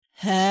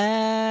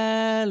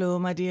Hello,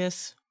 my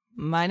dears.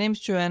 My name's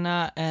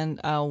Joanna,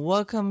 and I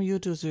welcome you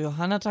to the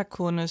Johanna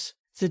Draconis,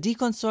 the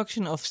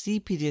Deconstruction of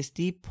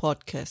CPTSD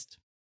podcast.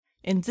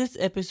 In this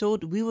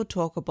episode, we will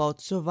talk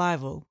about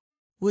survival,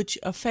 which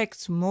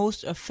affects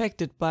most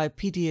affected by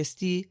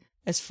PTSD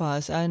as far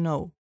as I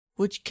know,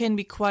 which can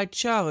be quite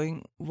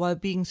jarring while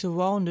being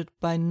surrounded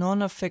by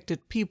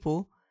non-affected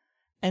people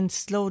and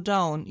slow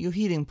down your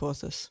healing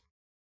process.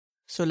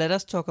 So let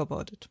us talk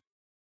about it.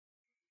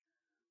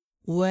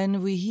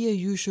 When we hear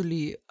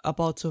usually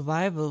about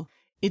survival,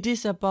 it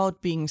is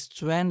about being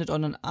stranded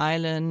on an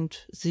island,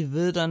 the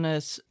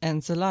wilderness,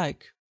 and the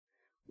like,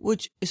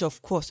 which is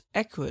of course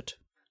accurate,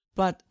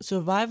 but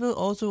survival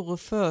also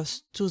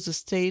refers to the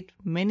state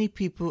many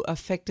people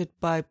affected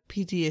by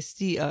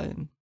PTSD are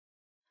in.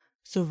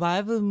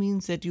 Survival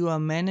means that you are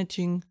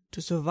managing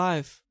to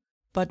survive,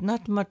 but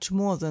not much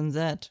more than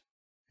that.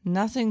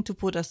 Nothing to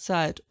put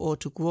aside or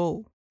to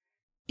grow.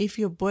 If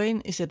your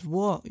brain is at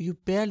war, you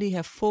barely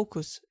have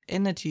focus,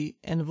 energy,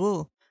 and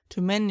will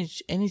to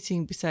manage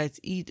anything besides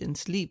eat and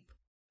sleep.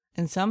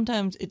 And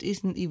sometimes it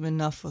isn't even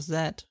enough for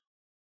that.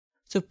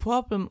 The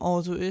problem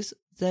also is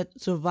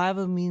that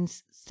survival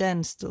means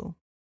standstill,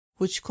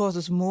 which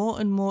causes more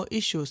and more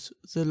issues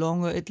the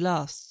longer it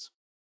lasts.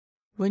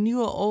 When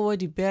you are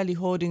already barely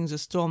holding the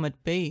storm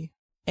at bay,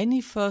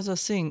 any further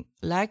thing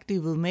likely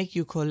will make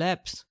you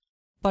collapse.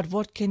 But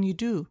what can you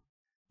do?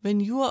 When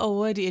you are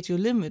already at your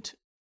limit,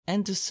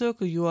 and the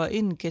circle you are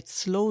in gets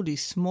slowly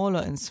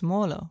smaller and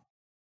smaller.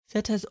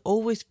 That has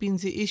always been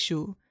the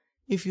issue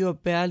if you are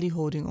barely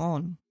holding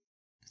on.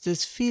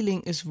 This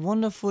feeling is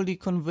wonderfully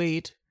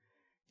conveyed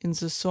in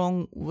the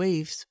song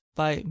Waves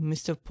by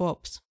Mr.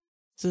 Pops.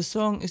 The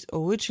song is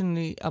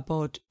originally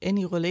about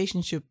any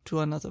relationship to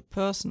another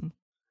person,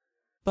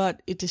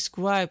 but it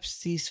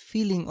describes this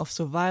feeling of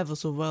survival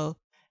so well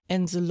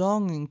and the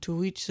longing to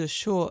reach the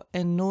shore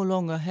and no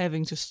longer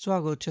having to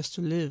struggle just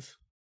to live.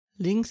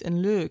 Links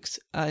and lyrics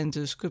are in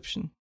the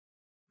description.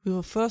 We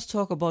will first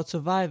talk about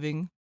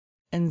surviving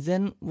and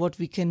then what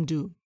we can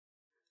do.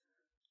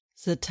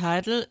 The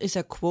title is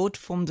a quote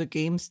from the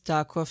game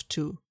StarCraft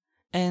 2,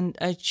 and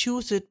I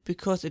choose it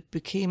because it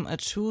became a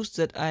truth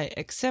that I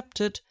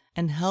accepted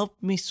and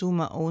helped me through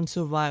my own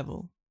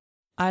survival.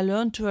 I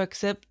learned to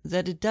accept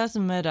that it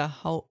doesn't matter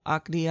how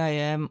ugly I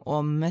am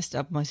or messed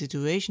up my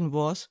situation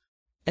was,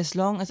 as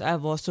long as I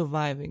was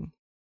surviving.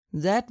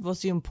 That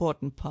was the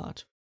important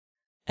part.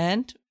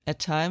 And, at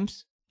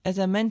times, as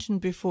I mentioned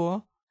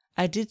before,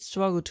 I did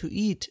struggle to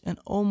eat and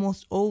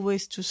almost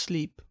always to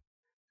sleep.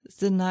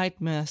 The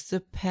nightmares, the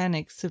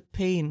panic, the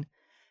pain,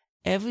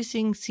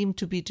 everything seemed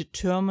to be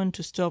determined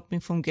to stop me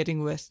from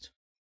getting rest,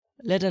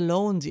 let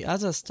alone the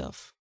other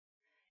stuff.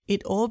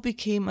 It all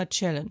became a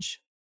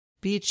challenge,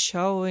 be it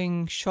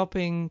showering,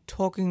 shopping,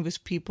 talking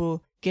with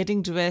people,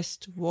 getting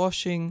dressed,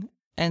 washing,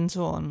 and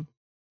so on.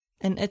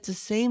 And at the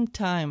same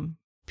time,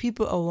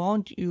 people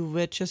around you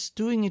were just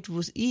doing it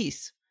with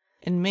ease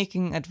and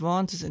making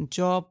advances in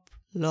job,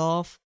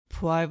 love,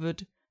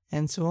 private,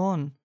 and so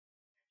on.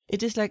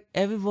 It is like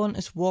everyone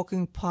is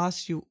walking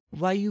past you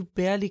while you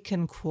barely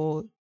can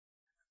crawl.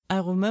 I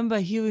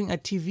remember hearing a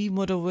TV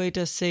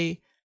moderator say,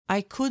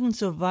 "I couldn't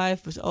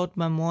survive without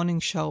my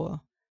morning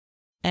shower."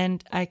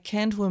 And I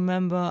can't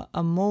remember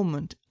a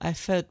moment I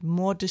felt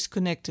more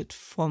disconnected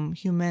from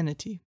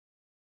humanity.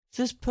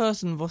 This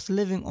person was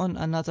living on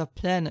another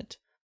planet,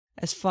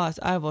 as far as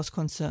I was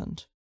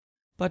concerned.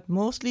 But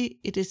mostly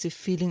it is a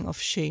feeling of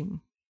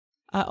shame.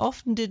 I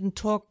often didn't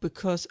talk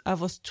because I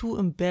was too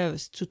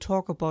embarrassed to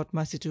talk about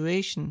my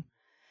situation,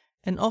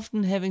 and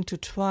often having to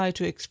try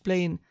to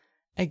explain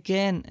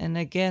again and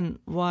again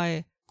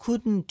why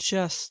couldn't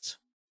just.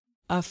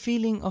 A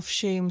feeling of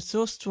shame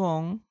so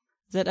strong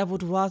that I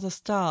would rather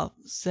starve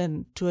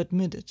than to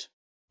admit it.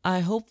 I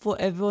hope for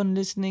everyone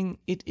listening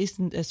it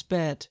isn't as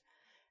bad,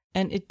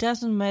 and it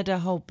doesn't matter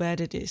how bad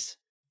it is.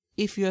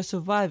 If you are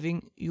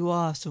surviving, you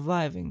are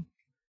surviving.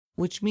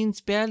 Which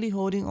means barely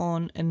holding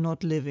on and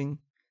not living,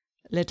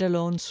 let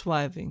alone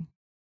thriving.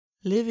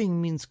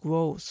 Living means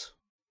growth.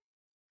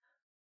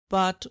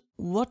 But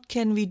what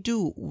can we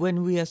do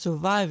when we are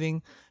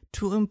surviving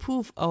to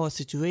improve our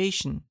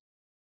situation?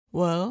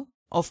 Well,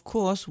 of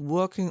course,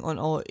 working on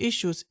our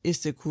issues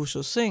is the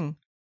crucial thing,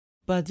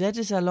 but that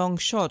is a long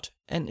shot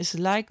and is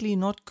likely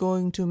not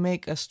going to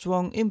make a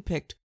strong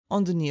impact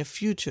on the near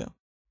future.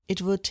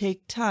 It will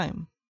take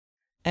time.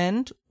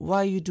 And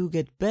while you do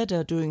get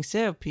better during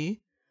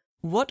therapy,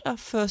 what are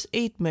first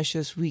aid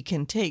measures we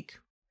can take?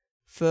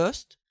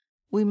 First,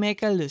 we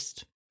make a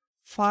list,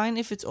 fine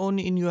if it's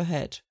only in your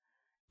head,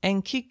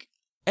 and kick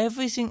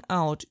everything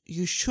out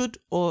you should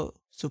or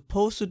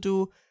supposed to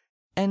do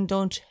and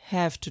don't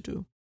have to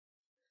do.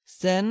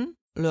 Then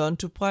learn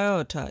to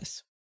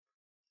prioritize.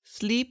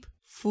 Sleep,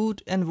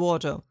 food and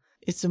water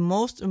is the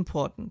most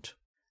important,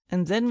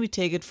 and then we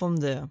take it from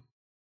there.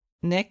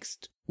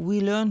 Next, we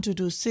learn to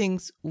do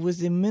things with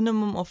the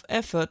minimum of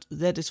effort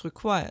that is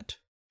required.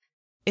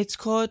 It's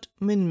called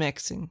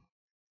min-maxing.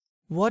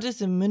 What is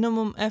the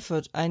minimum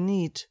effort I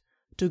need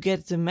to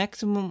get the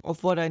maximum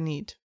of what I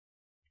need?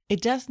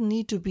 It doesn't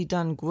need to be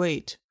done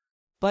great,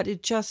 but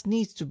it just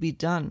needs to be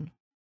done.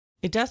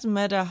 It doesn't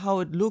matter how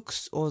it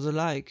looks or the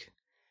like.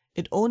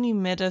 It only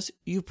matters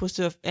you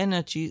preserve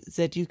energy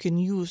that you can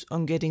use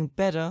on getting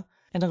better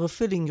and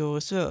refilling your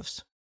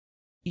reserves.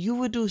 You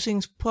will do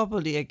things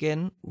properly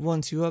again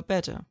once you are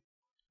better.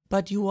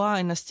 But you are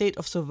in a state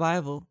of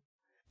survival,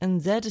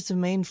 and that is the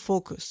main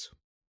focus.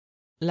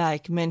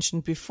 Like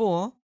mentioned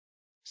before,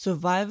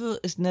 survival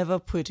is never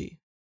pretty,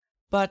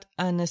 but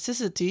a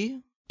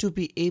necessity to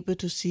be able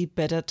to see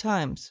better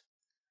times.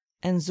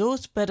 And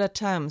those better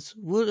times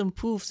will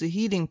improve the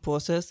healing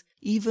process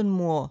even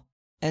more,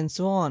 and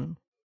so on.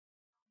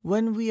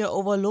 When we are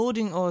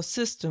overloading our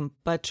system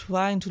by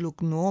trying to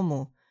look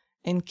normal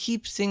and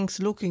keep things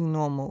looking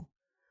normal,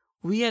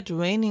 we are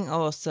draining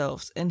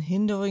ourselves and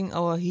hindering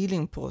our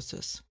healing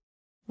process.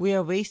 We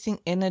are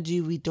wasting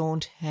energy we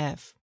don't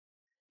have.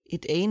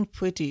 It ain't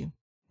pretty,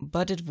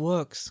 but it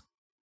works.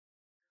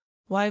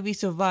 While we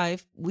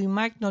survive, we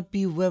might not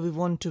be where we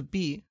want to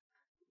be,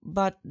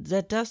 but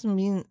that doesn't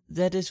mean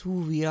that is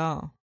who we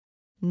are.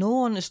 No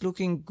one is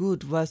looking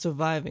good while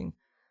surviving,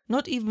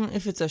 not even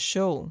if it's a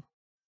show.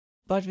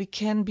 But we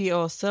can be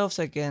ourselves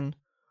again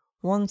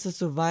once the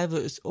survival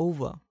is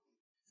over.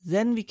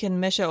 Then we can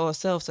measure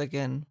ourselves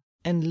again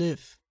and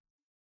live.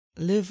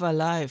 Live a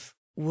life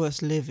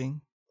worth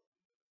living.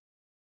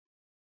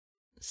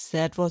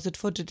 That was it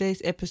for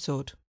today's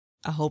episode.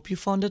 I hope you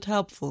found it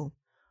helpful.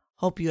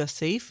 Hope you are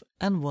safe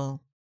and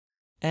well.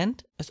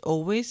 And, as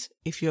always,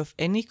 if you have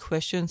any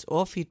questions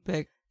or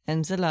feedback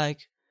and the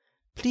like,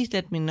 please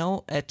let me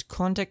know at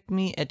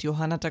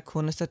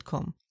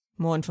contactme@johannatakonis.com.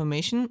 More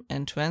information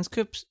and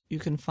transcripts you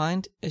can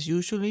find, as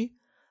usually,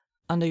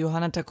 under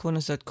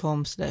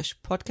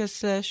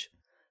johannatakonis.com/podcast/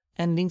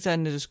 and links are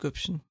in the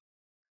description.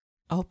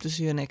 I hope to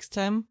see you next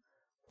time.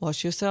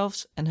 Wash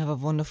yourselves and have a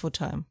wonderful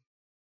time.